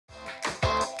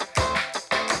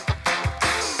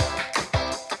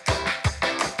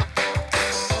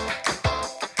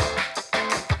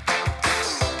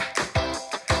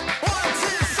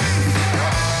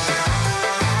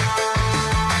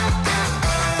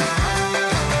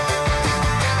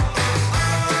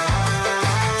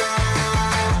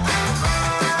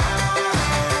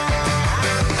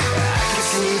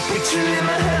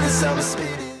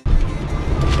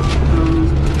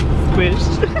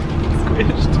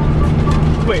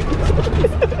Wait.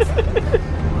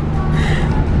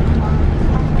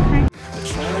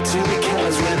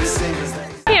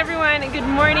 Hey everyone, good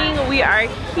morning. We are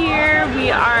here. We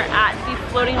are at the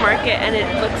floating market and it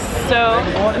looks so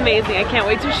amazing. I can't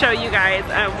wait to show you guys.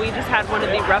 We just had one of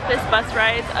the roughest bus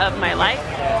rides of my life.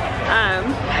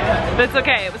 But it's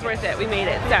okay, it was worth it. We made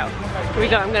it. So here we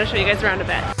go. I'm gonna show you guys around a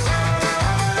bit.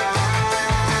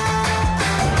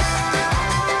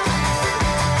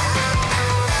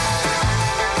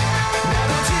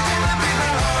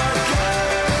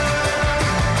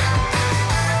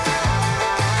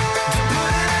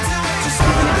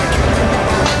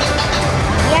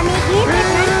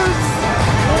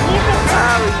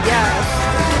 Oh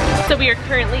yes. So we are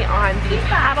currently on the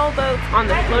paddle boats on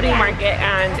the floating market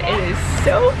and it is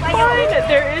so fun.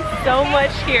 There is so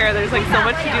much here. There's like so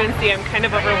much to do and see. I'm kind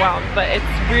of overwhelmed, but it's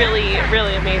really,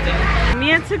 really amazing.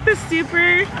 Mia took the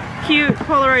super cute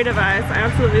Polaroid of us. I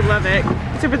absolutely love it.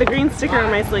 Except for the green sticker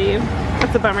on my sleeve.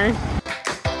 That's a bummer.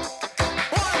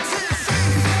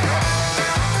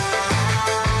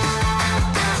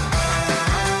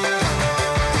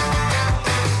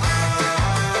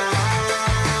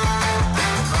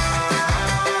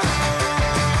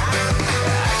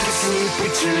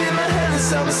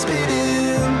 I was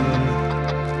spinning.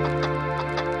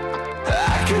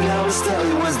 I could always tell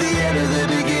it was the end of the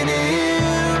beginning.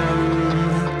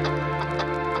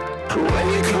 When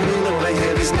you come in over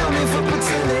here, there's no need for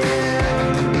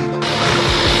pretending.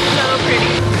 So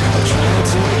pretty.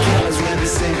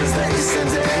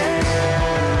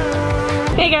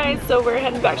 Hey guys, so we're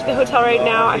heading back to the hotel right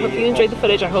now. I hope you enjoyed the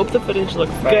footage. I hope the footage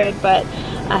looks good, but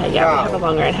yeah, we have a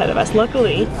long ride ahead of us.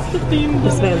 Luckily,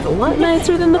 this van's a lot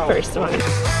nicer than the first one.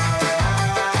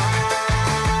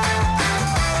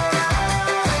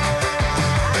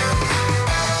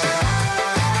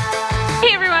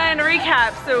 Hey everyone,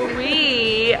 recap. So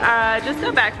we just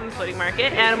got back from the floating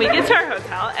market and we get to our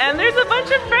hotel and there's a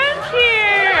bunch of friends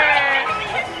here.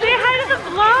 Say hi to the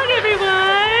vlog,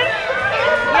 everyone.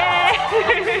 Yay!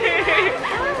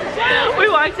 We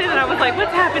walked in and I was like,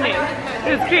 what's happening?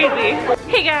 It was crazy.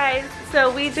 Hey guys, so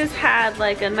we just had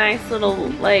like a nice little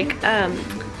like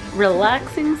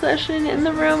relaxing session in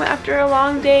the room after a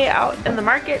long day out in the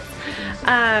markets.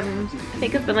 I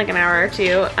think it's been like an hour or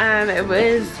two. It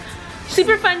was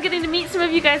super fun getting to meet some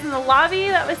of you guys in the lobby.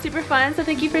 That was super fun, so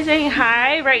thank you for saying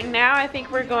hi. Right now I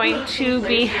think we're going to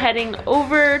be heading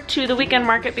over to the weekend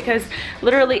market because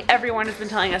literally everyone has been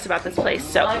telling us about this place,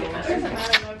 so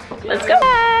let's go.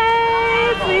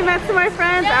 Guys, we met some of my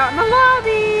friends out in the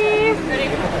lobby.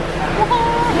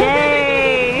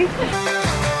 Yay!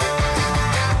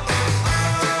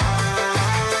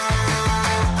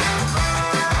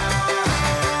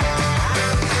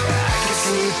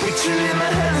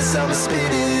 I was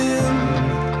spinning.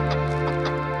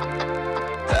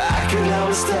 I could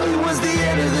always tell it was the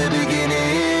end of the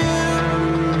beginning.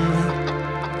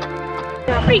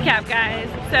 Recap guys,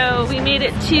 so we made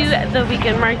it to the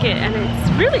weekend market and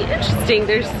it's really interesting.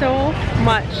 There's so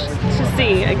much to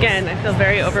see. Again, I feel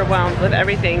very overwhelmed with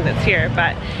everything that's here,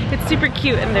 but it's super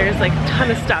cute and there's like a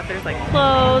ton of stuff. There's like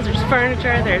clothes, there's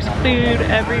furniture, there's food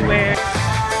everywhere.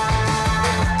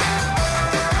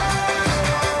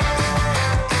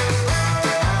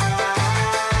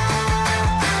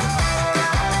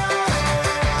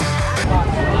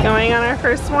 Going on our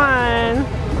first one.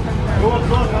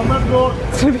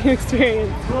 It's gonna be an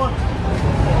experience.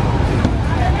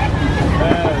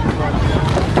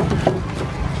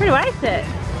 Where do I sit?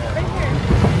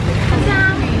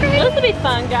 This will be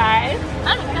fun, guys.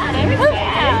 Oh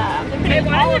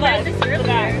yeah. All of us.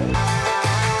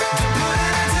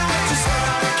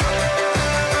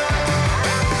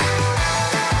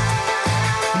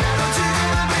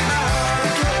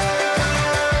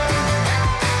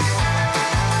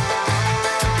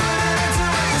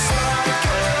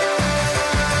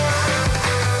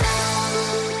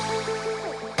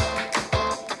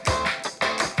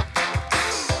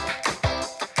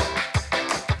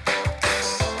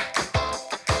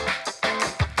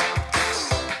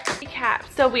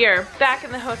 So we are back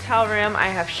in the hotel room. I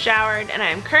have showered and I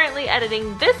am currently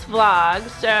editing this vlog.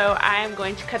 So I'm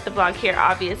going to cut the vlog here,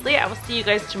 obviously. I will see you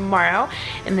guys tomorrow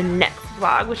in the next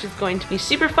vlog, which is going to be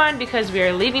super fun because we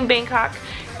are leaving Bangkok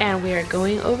and we are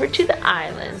going over to the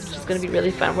islands, which is going to be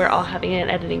really fun. We're all having an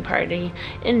editing party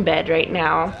in bed right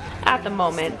now at the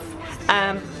moment.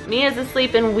 Mia's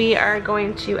asleep and we are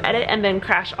going to edit and then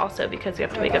crash also because we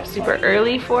have to wake up super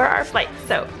early for our flight.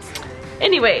 So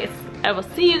anyways, I will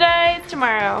see you guys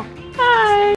tomorrow. Bye!